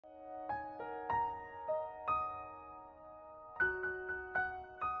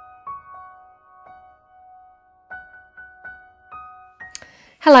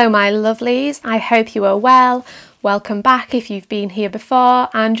Hello my lovelies, I hope you are well. Welcome back if you've been here before,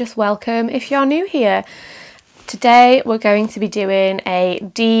 and just welcome if you're new here. Today we're going to be doing a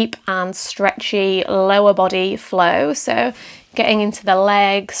deep and stretchy lower body flow, so getting into the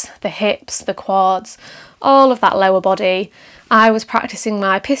legs, the hips, the quads, all of that lower body. I was practicing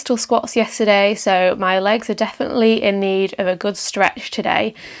my pistol squats yesterday, so my legs are definitely in need of a good stretch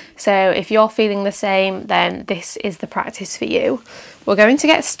today. So if you're feeling the same, then this is the practice for you. We're going to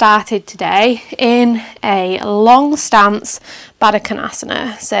get started today in a long stance Baddha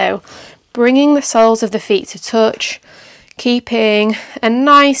Konasana. So bringing the soles of the feet to touch, keeping a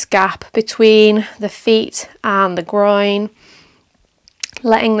nice gap between the feet and the groin,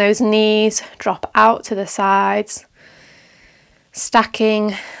 letting those knees drop out to the sides,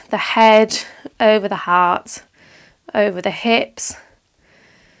 stacking the head over the heart, over the hips,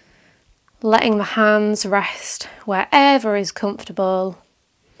 letting the hands rest wherever is comfortable,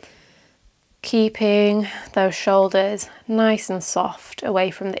 keeping those shoulders nice and soft away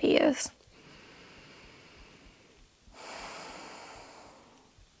from the ears.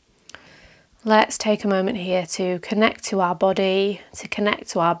 Let's take a moment here to connect to our body, to connect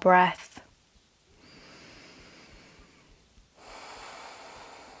to our breath.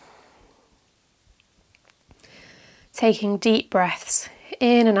 Taking deep breaths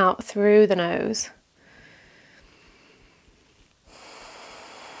in and out through the nose.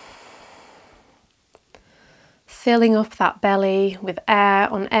 Filling up that belly with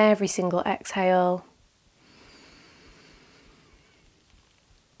air on every single exhale.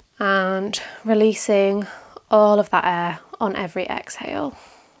 And releasing all of that air on every exhale.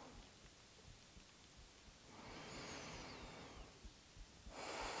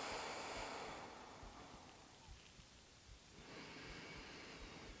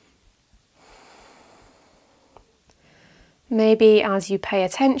 Maybe as you pay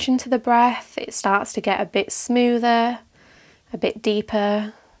attention to the breath, it starts to get a bit smoother, a bit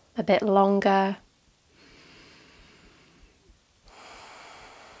deeper, a bit longer.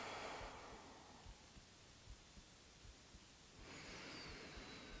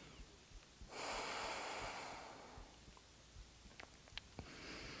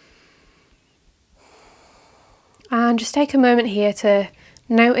 And just take a moment here to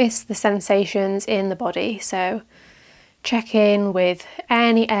notice the sensations in the body. So check in with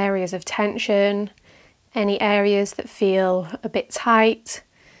any areas of tension, any areas that feel a bit tight,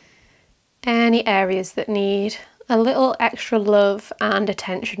 any areas that need a little extra love and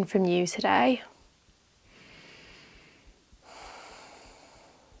attention from you today.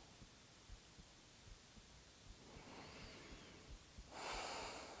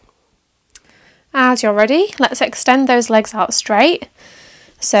 As you're ready, let's extend those legs out straight.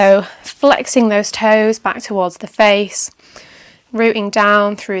 So flexing those toes back towards the face, rooting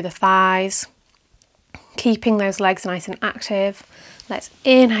down through the thighs, keeping those legs nice and active. Let's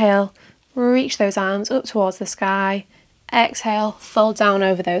inhale, reach those arms up towards the sky. Exhale, fold down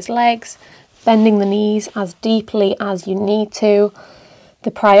over those legs, bending the knees as deeply as you need to.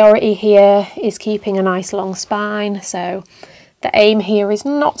 The priority here is keeping a nice long spine, so the aim here is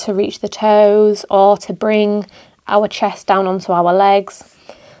not to reach the toes or to bring our chest down onto our legs.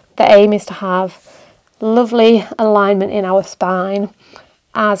 The aim is to have lovely alignment in our spine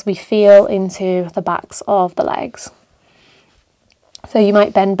as we feel into the backs of the legs. So you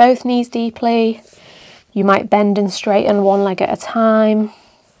might bend both knees deeply, you might bend and straighten one leg at a time.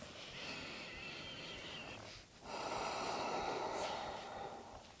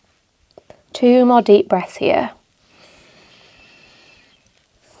 Two more deep breaths here.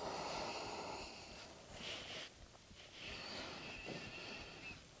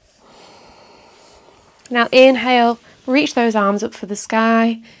 Now inhale, reach those arms up for the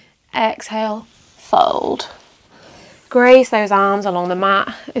sky. Exhale, fold. Grace those arms along the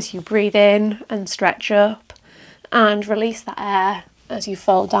mat as you breathe in and stretch up, and release that air as you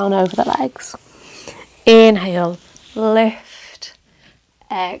fold down over the legs. Inhale, lift.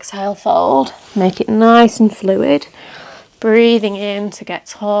 Exhale, fold. Make it nice and fluid. Breathing in to get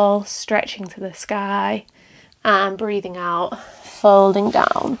tall, stretching to the sky, and breathing out, folding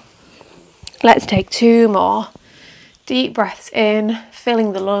down. Let's take two more. Deep breaths in,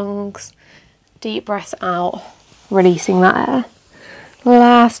 filling the lungs. Deep breaths out, releasing that air.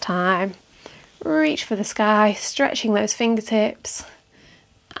 Last time. Reach for the sky, stretching those fingertips,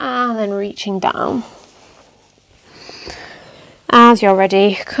 and then reaching down. As you're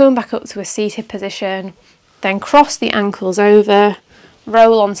ready, come back up to a seated position, then cross the ankles over,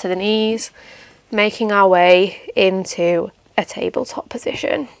 roll onto the knees, making our way into a tabletop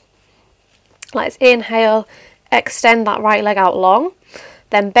position. Let's inhale, extend that right leg out long,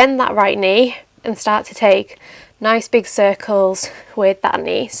 Then bend that right knee and start to take nice big circles with that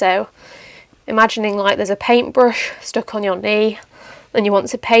knee. So imagining like there's a paintbrush stuck on your knee and you want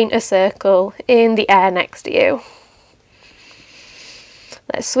to paint a circle in the air next to you.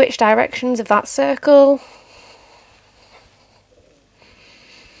 Let's switch directions of that circle.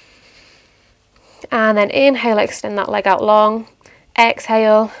 And then inhale, extend that leg out long.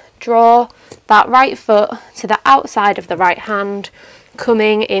 Exhale, draw that right foot to the outside of the right hand,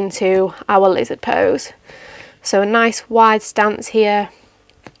 coming into our lizard pose. So a nice wide stance here.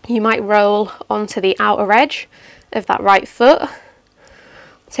 You might roll onto the outer edge of that right foot,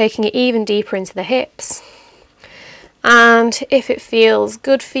 taking it even deeper into the hips. And if it feels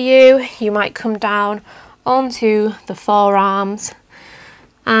good for you, you might come down onto the forearms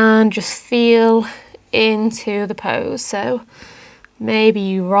and just feel into the pose. So maybe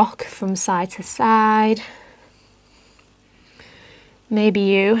you rock from side to side. Maybe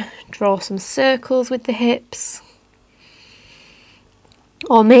you draw some circles with the hips.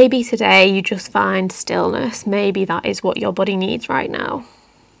 Or maybe today you just find stillness. Maybe that is what your body needs right now.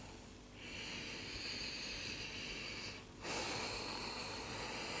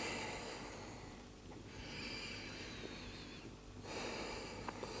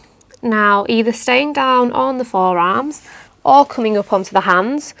 Now, either staying down on the forearms or coming up onto the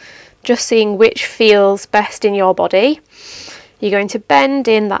hands, just seeing which feels best in your body. You're going to bend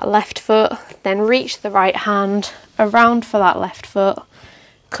in that left foot, then reach the right hand around for that left foot,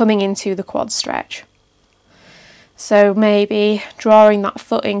 coming into the quad stretch. So maybe drawing that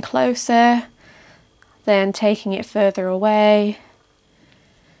foot in closer, then taking it further away,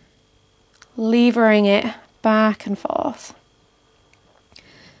 levering it back and forth.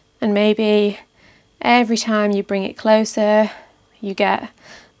 And maybe every time you bring it closer, you get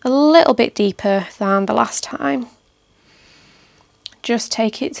a little bit deeper than the last time. Just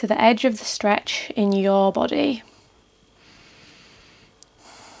take it to the edge of the stretch in your body.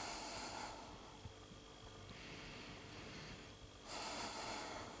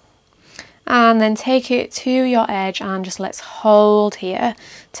 And then take it to your edge and just let's hold here.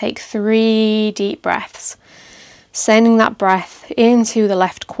 Take 3 deep breaths. Sending that breath into the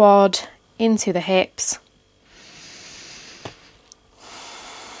left quad, into the hips.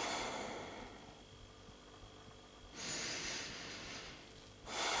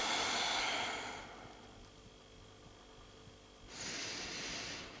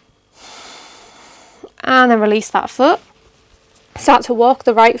 And then release that foot. Start to walk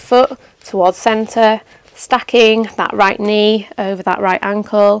the right foot towards centre, stacking that right knee over that right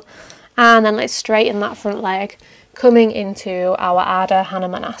ankle. And then let's straighten that front leg, coming into our Ardha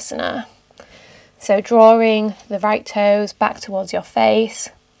Hanumanasana. So drawing the right toes back towards your face,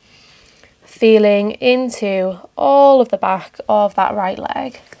 feeling into all of the back of that right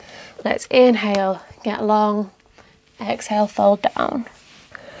leg. Let's inhale, get long, exhale, fold down.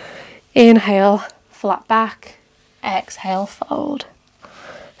 Inhale, flat back, exhale, fold.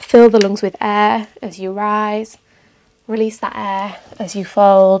 Fill the lungs with air as you rise, release that air as you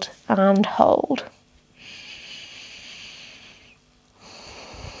fold and hold.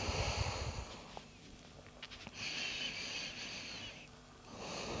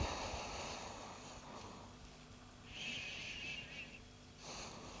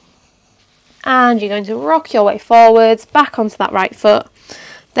 And you're going to rock your way forwards, back onto that right foot.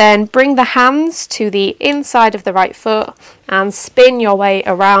 Then bring the hands to the inside of the right foot and spin your way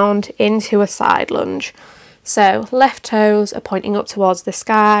around into a side lunge. So left toes are pointing up towards the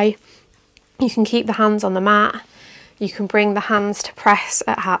sky. You can keep the hands on the mat. You can bring the hands to press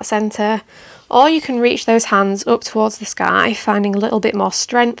at heart center, or you can reach those hands up towards the sky, finding a little bit more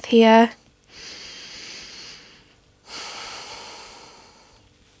strength here.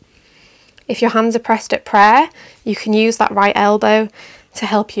 If your hands are pressed at prayer, you can use that right elbow to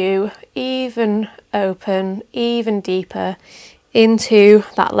help you even open, even deeper into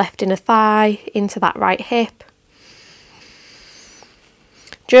that left inner thigh, into that right hip.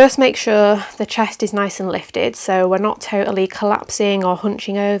 Just make sure the chest is nice and lifted so we're not totally collapsing or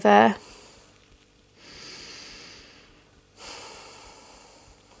hunching over.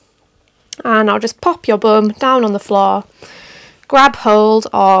 And I'll just pop your bum down on the floor. Grab hold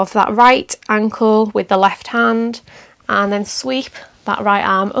of that right ankle with the left hand and then sweep that right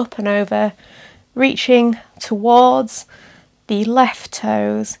arm up and over, reaching towards the left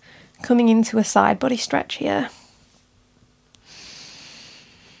toes, coming into a side body stretch here.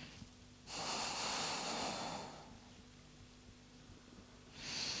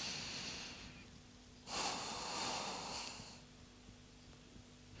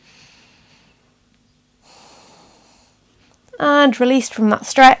 and released from that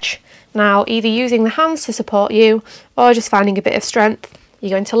stretch. Now, either using the hands to support you or just finding a bit of strength, you're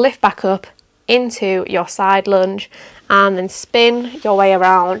going to lift back up into your side lunge and then spin your way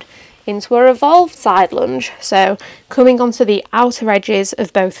around into a revolved side lunge. So coming onto the outer edges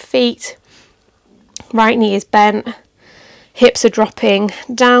of both feet, right knee is bent, hips are dropping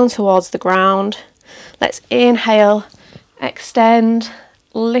down towards the ground. Let's inhale, extend,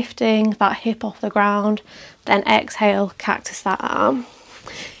 lifting that hip off the ground, then exhale, cactus that arm.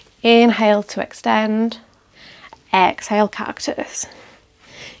 Inhale to extend, exhale, cactus.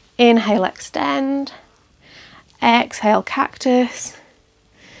 Inhale, extend, exhale, cactus.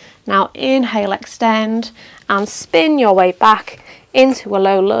 Now inhale, extend, and spin your way back into a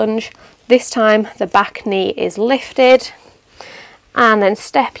low lunge. This time the back knee is lifted, and then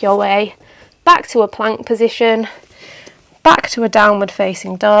step your way back to a plank position, back to a downward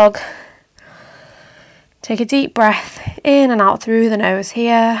facing dog. Take a deep breath in and out through the nose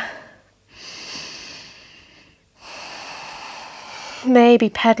here. Maybe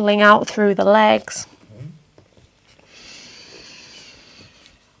pedaling out through the legs.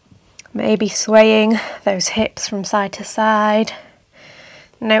 Maybe swaying those hips from side to side.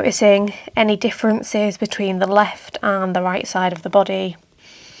 Noticing any differences between the left and the right side of the body.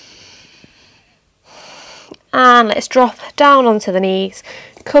 And let's drop down onto the knees,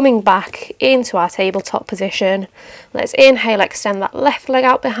 coming back into our tabletop position. Let's inhale, extend that left leg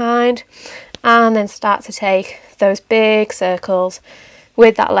out behind, and then start to take those big circles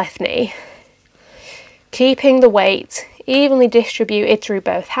with that left knee. Keeping the weight evenly distributed through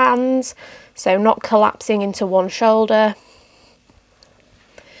both hands, so not collapsing into one shoulder.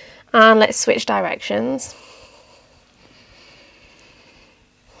 And let's switch directions.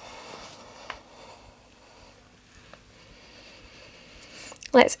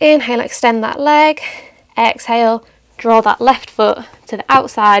 Let's inhale, extend that leg. Exhale, draw that left foot to the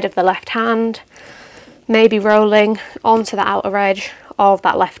outside of the left hand, maybe rolling onto the outer edge of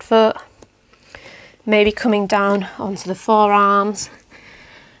that left foot, maybe coming down onto the forearms,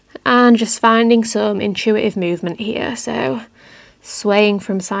 and just finding some intuitive movement here. So swaying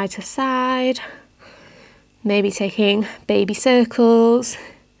from side to side, maybe taking baby circles,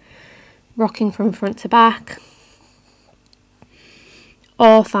 rocking from front to back,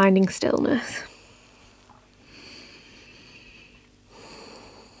 or finding stillness.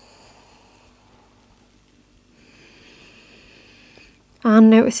 And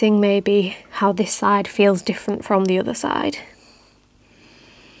noticing maybe how this side feels different from the other side.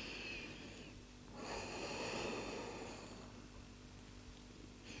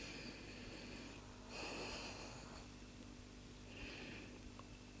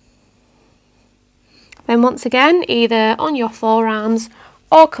 Then once again, either on your forearms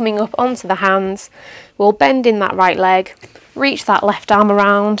or coming up onto the hands, we'll bend in that right leg, reach that left arm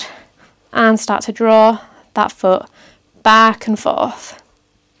around, and start to draw that foot back and forth.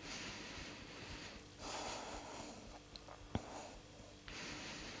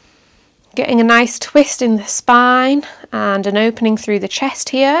 Getting a nice twist in the spine and an opening through the chest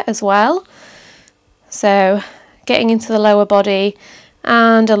here as well. So getting into the lower body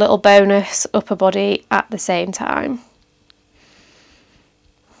and a little bonus upper body at the same time.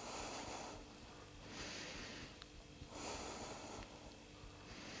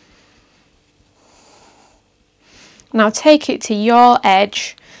 Now take it to your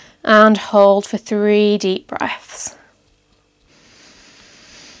edge and hold for 3 deep breaths.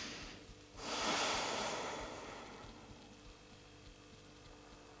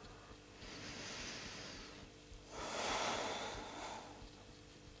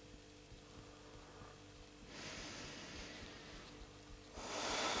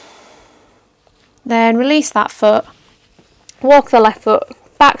 Then release that foot, walk the left foot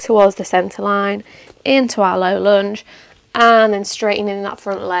back towards the centre line, into our low lunge, and then straightening that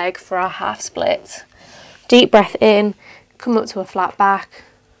front leg for our half split. Deep breath in, come up to a flat back,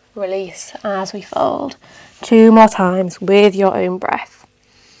 release as we fold. 2 more times with your own breath.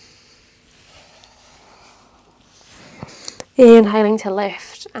 Inhaling to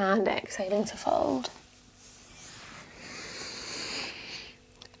lift and exhaling to fold.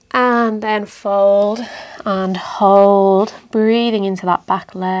 And then fold and hold, breathing into that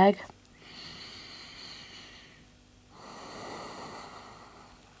back leg.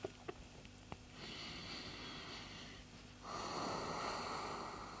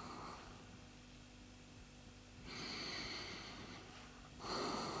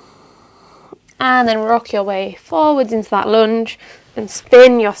 And then rock your way forwards into that lunge and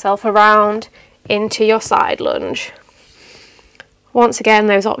spin yourself around into your side lunge. Once again,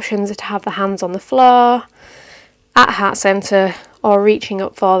 those options are to have the hands on the floor, at heart center or reaching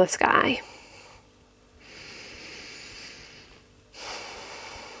up for the sky.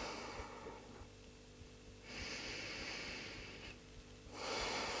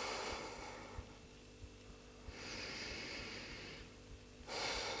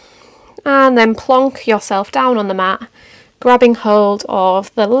 And then plonk yourself down on the mat, grabbing hold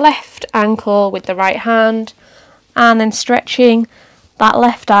of the left ankle with the right hand, and then stretching that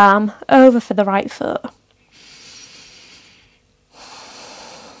left arm over for the right foot.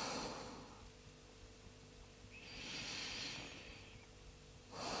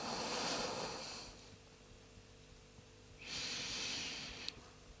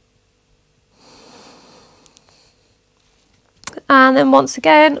 And then once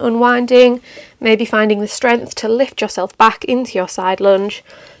again, unwinding, maybe finding the strength to lift yourself back into your side lunge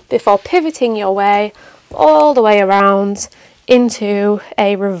before pivoting your way all the way around into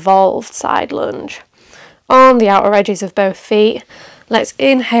a revolved side lunge. On the outer edges of both feet, let's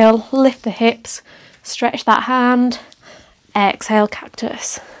inhale, lift the hips, stretch that hand, exhale,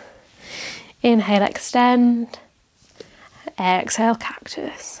 cactus. Inhale, extend, exhale,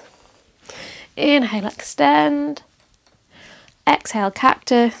 cactus. Inhale, extend, exhale,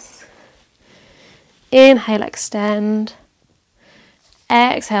 cactus. Inhale, extend,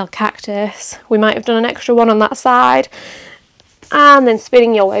 exhale, cactus. We might have done an extra one on that side. And then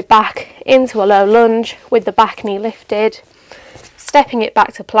spinning your way back into a low lunge with the back knee lifted, stepping it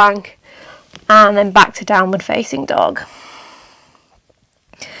back to plank, and then back to downward facing dog.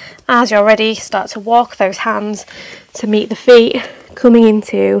 As you're ready, start to walk those hands to meet the feet, coming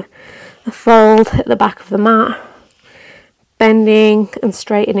into a fold at the back of the mat, bending and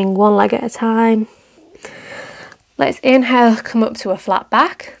straightening one leg at a time. Let's inhale, come up to a flat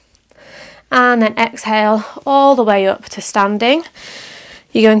back, and then exhale all the way up to standing.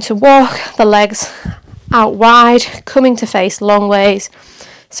 You're going to walk the legs out wide, coming to face long ways.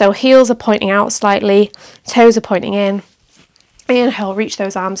 So heels are pointing out slightly, toes are pointing in. Inhale, reach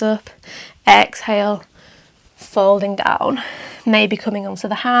those arms up. Exhale, folding down. Maybe coming onto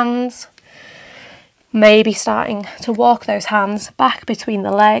the hands. Maybe starting to walk those hands back between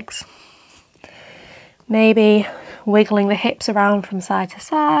the legs. Maybe wiggling the hips around from side to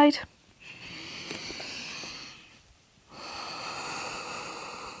side.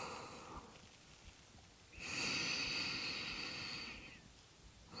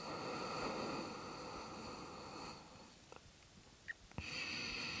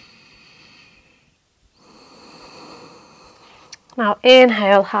 Now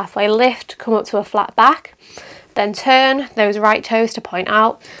inhale, halfway lift, come up to a flat back, then turn those right toes to point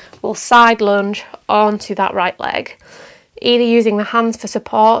out. We'll side lunge onto that right leg, either using the hands for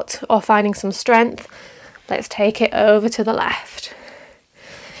support or finding some strength. Let's take it over to the left,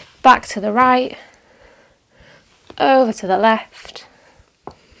 back to the right, over to the left,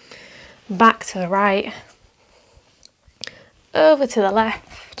 back to the right, over to the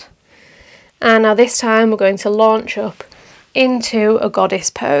left. And now this time we're going to launch up into a goddess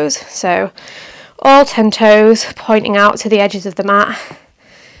pose. So all 10 toes pointing out to the edges of the mat,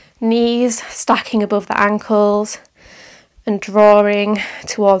 knees stacking above the ankles and drawing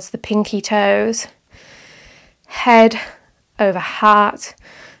towards the pinky toes, head over heart,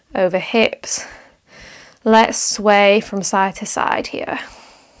 over hips. Let's sway from side to side here.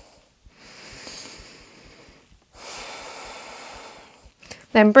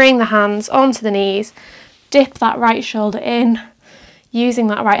 Then bring the hands onto the knees, dip that right shoulder in, using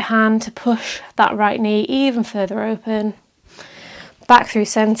that right hand to push that right knee even further open, back through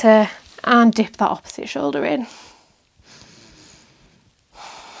centre, and dip that opposite shoulder in.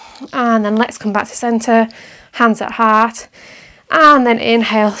 And then let's come back to centre, hands at heart, and then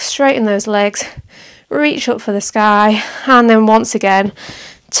inhale, straighten those legs, reach up for the sky, and then once again,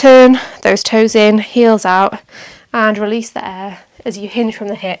 turn those toes in, heels out, and release the air as you hinge from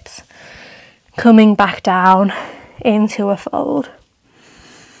the hips, coming back down into a fold.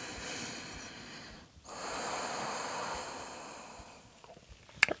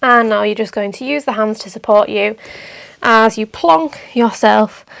 And now you're just going to use the hands to support you as you plonk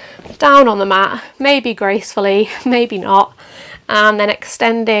yourself down on the mat, maybe gracefully, maybe not, and then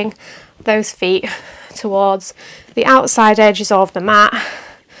extending those feet towards the outside edges of the mat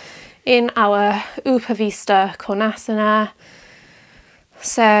in our Upavista Konasana.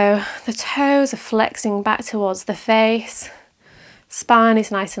 So the toes are flexing back towards the face, spine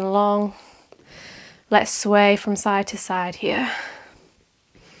is nice and long. Let's sway from side to side here.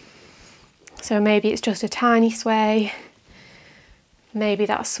 So maybe it's just a tiny sway, maybe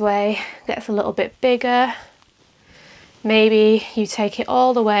that sway gets a little bit bigger, Maybe you take it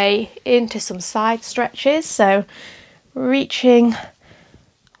all the way into some side stretches, so reaching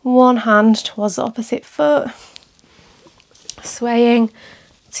one hand towards the opposite foot, swaying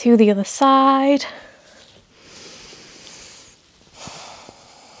to the other side.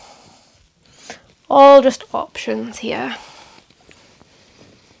 All just options here.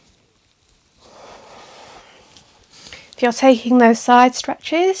 If you're taking those side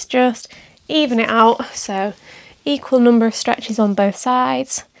stretches, just even it out, so equal number of stretches on both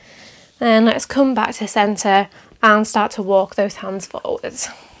sides. Then let's come back to centre and start to walk those hands forwards.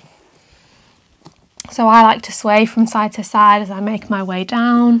 So I like to sway from side to side as I make my way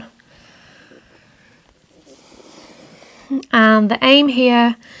down. And the aim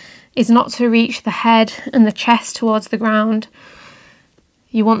here is not to reach the head and the chest towards the ground.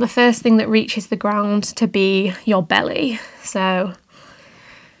 You want the first thing that reaches the ground to be your belly. So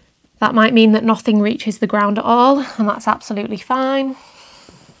that might mean that nothing reaches the ground at all, and that's absolutely fine.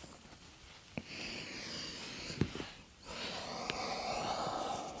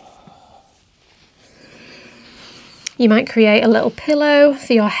 You might create a little pillow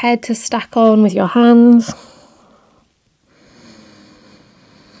for your head to stack on with your hands.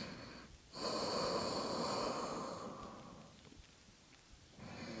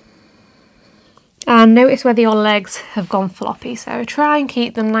 And notice whether your legs have gone floppy, so try and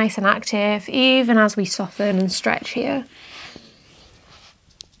keep them nice and active even as we soften and stretch here.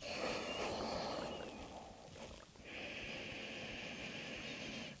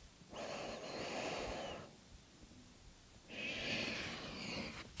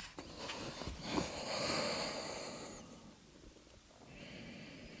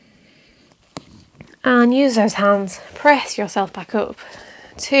 And use those hands, press yourself back up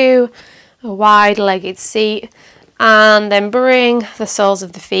to a wide-legged seat, and then bring the soles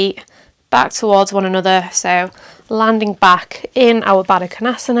of the feet back towards one another, so landing back in our Baddha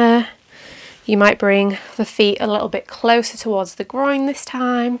Konasana. You might bring the feet a little bit closer towards the groin this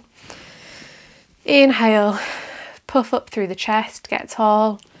time. Inhale, puff up through the chest, get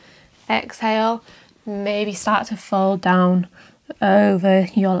tall. Exhale, maybe start to fold down over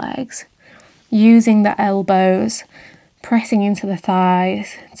your legs, using the elbows, pressing into the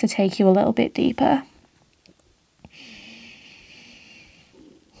thighs to take you a little bit deeper.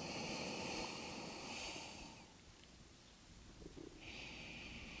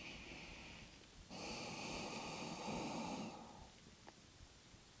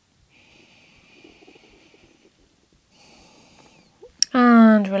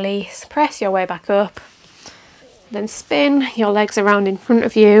 And release, press your way back up, then spin your legs around in front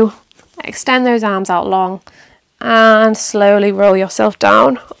of you, extend those arms out long, and slowly roll yourself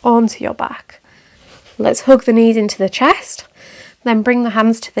down onto your back. Let's hug the knees into the chest, then bring the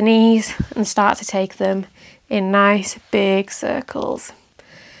hands to the knees and start to take them in nice big circles,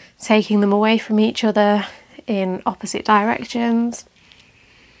 taking them away from each other in opposite directions.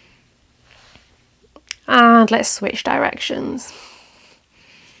 And let's switch directions.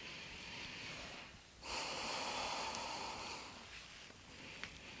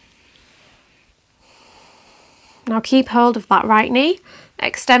 Now keep hold of that right knee,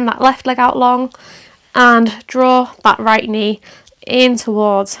 extend that left leg out long, and draw that right knee in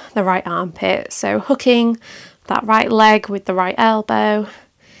towards the right armpit. So hooking that right leg with the right elbow,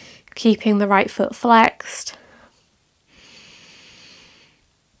 keeping the right foot flexed.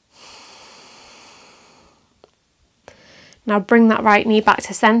 Now bring that right knee back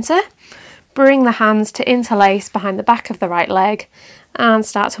to centre, bring the hands to interlace behind the back of the right leg, and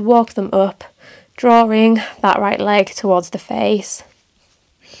start to walk them up, drawing that right leg towards the face,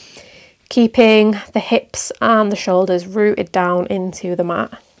 keeping the hips and the shoulders rooted down into the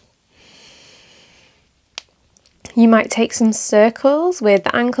mat. You might take some circles with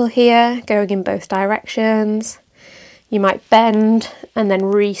the ankle here, going in both directions. You might bend and then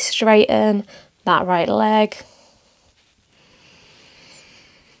re-straighten that right leg.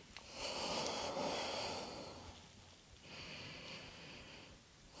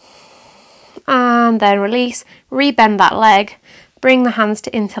 And then release, re-bend that leg, bring the hands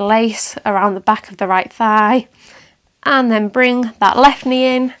to interlace around the back of the right thigh, and then bring that left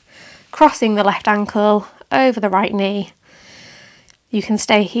knee in, crossing the left ankle over the right knee. You can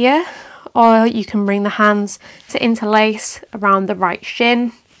stay here, or you can bring the hands to interlace around the right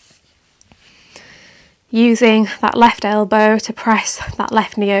shin, using that left elbow to press that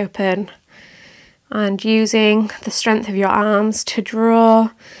left knee open, and using the strength of your arms to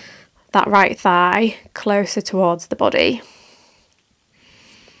draw that right thigh closer towards the body.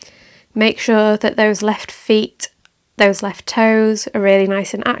 Make sure that those left feet, those left toes are really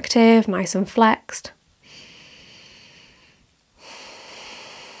nice and active, nice and flexed.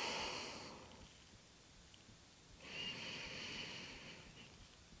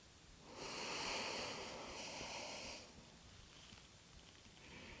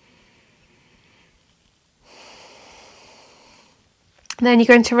 Then you're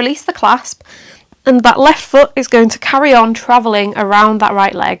going to release the clasp, and that left foot is going to carry on travelling around that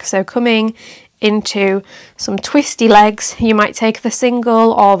right leg. So coming into some twisty legs, you might take the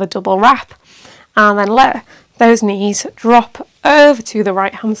single or the double wrap, and then let those knees drop over to the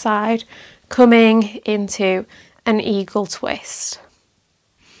right hand side, coming into an eagle twist.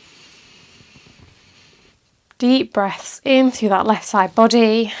 Deep breaths in through that left side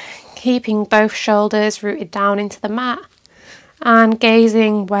body, keeping both shoulders rooted down into the mat and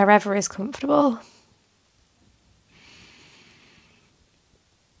gazing wherever is comfortable.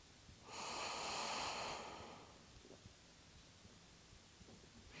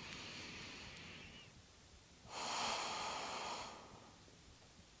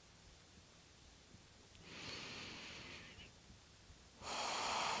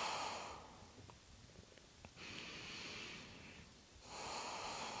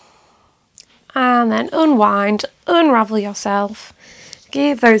 And then unwind, unravel yourself,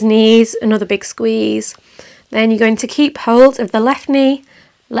 give those knees another big squeeze. Then you're going to keep hold of the left knee,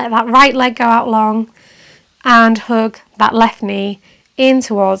 let that right leg go out long, and hug that left knee in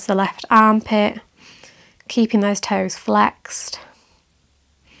towards the left armpit, keeping those toes flexed.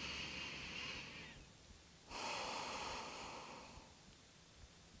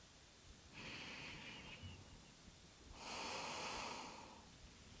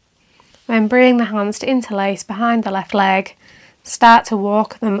 Then bring the hands to interlace behind the left leg, start to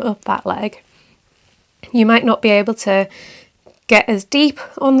walk them up that leg. You might not be able to get as deep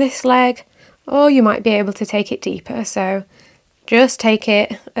on this leg, or you might be able to take it deeper, so just take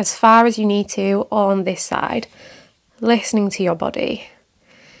it as far as you need to on this side, listening to your body.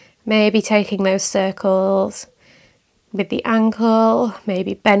 Maybe taking those circles with the ankle,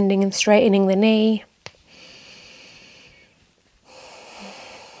 maybe bending and straightening the knee.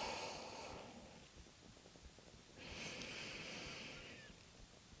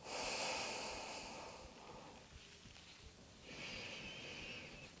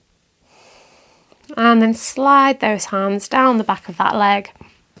 And then slide those hands down the back of that leg.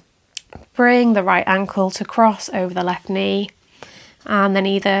 Bring the right ankle to cross over the left knee. And then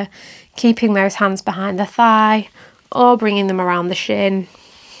either keeping those hands behind the thigh or bringing them around the shin.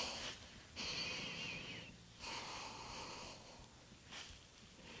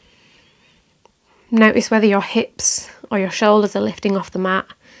 Notice whether your hips or your shoulders are lifting off the mat.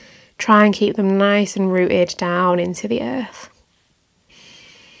 Try and keep them nice and rooted down into the earth.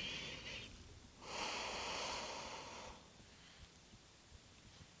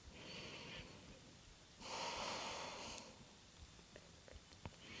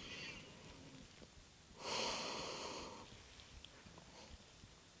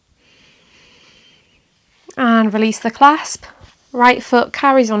 And release the clasp. Right foot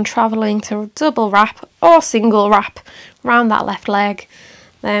carries on travelling to double wrap or single wrap round that left leg.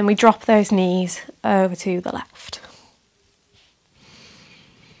 Then we drop those knees over to the left.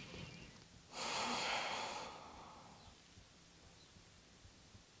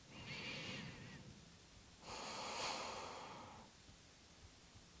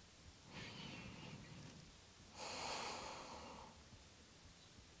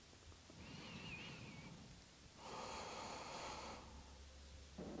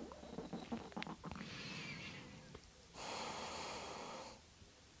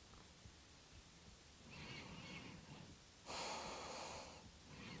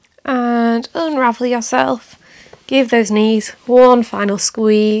 And unravel yourself. Give those knees one final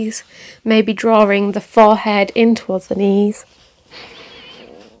squeeze, maybe drawing the forehead in towards the knees.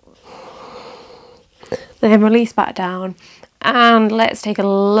 Then release back down. And let's take a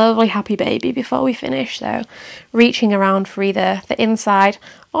lovely happy baby before we finish. So reaching around for either the inside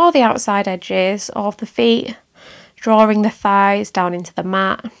or the outside edges of the feet, drawing the thighs down into the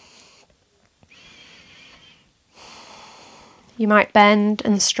mat. You might bend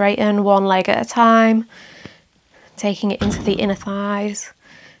and straighten one leg at a time, taking it into the inner thighs,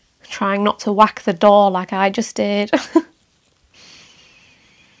 trying not to whack the door like I just did.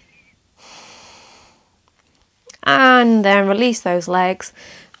 And then release those legs.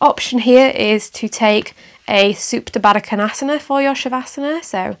 Option here is to take a Supta Baddha Konasana for your Shavasana,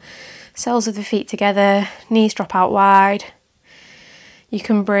 so soles of the feet together, knees drop out wide. You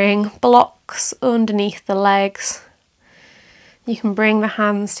can bring blocks underneath the legs. You can bring the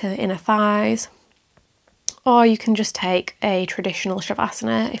hands to the inner thighs, or you can just take a traditional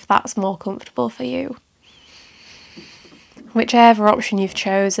Shavasana if that's more comfortable for you. Whichever option you've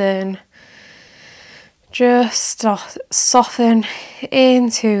chosen, just soften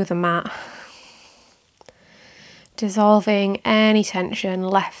into the mat, dissolving any tension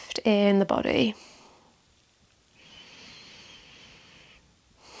left in the body.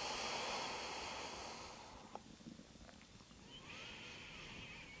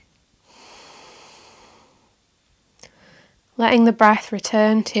 letting the breath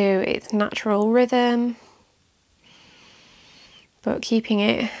return to its natural rhythm, but keeping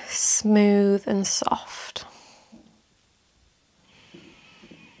it smooth and soft.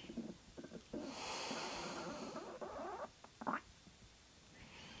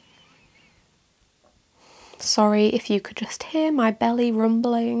 Sorry if you could just hear my belly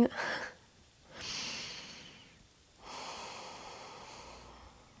rumbling.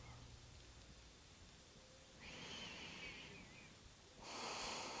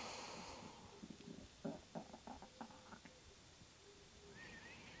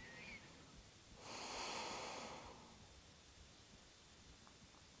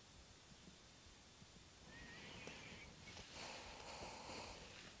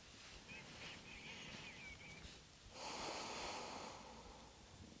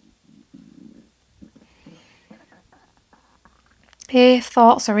 If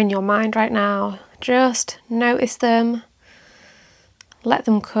thoughts are in your mind right now, just notice them, let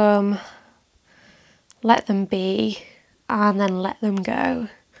them come, let them be, and then let them go.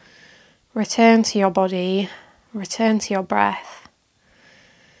 Return to your body, return to your breath.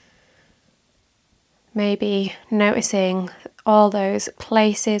 Maybe noticing all those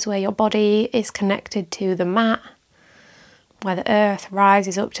places where your body is connected to the mat, where the earth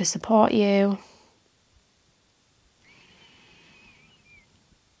rises up to support you.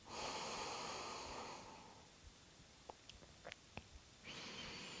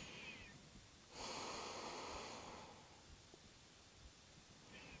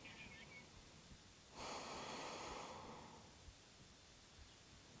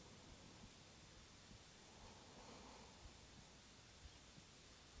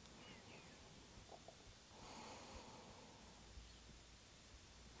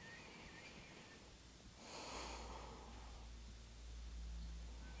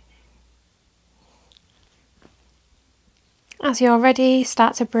 As you're ready,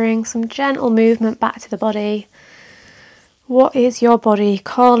 start to bring some gentle movement back to the body. What is your body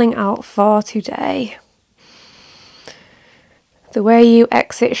calling out for today? The way you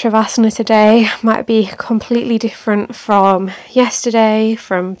exit Shavasana today might be completely different from yesterday,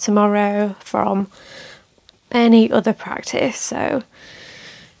 from tomorrow, from any other practice. So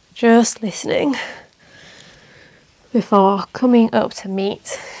just listening before coming up to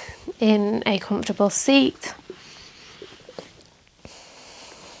meet in a comfortable seat.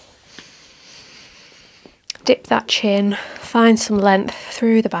 Dip that chin, find some length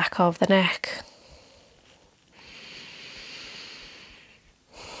through the back of the neck.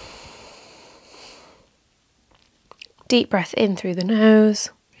 Deep breath in through the nose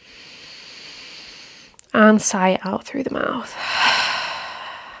and sigh it out through the mouth.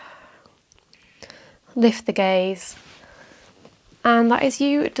 Lift the gaze. And that is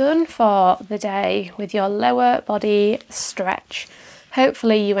you done for the day with your lower body stretch.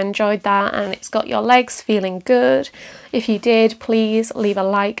 Hopefully you enjoyed that and it's got your legs feeling good. If you did, please leave a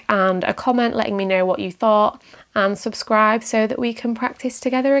like and a comment letting me know what you thought, and subscribe so that we can practice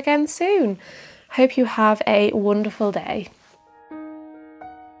together again soon. Hope you have a wonderful day.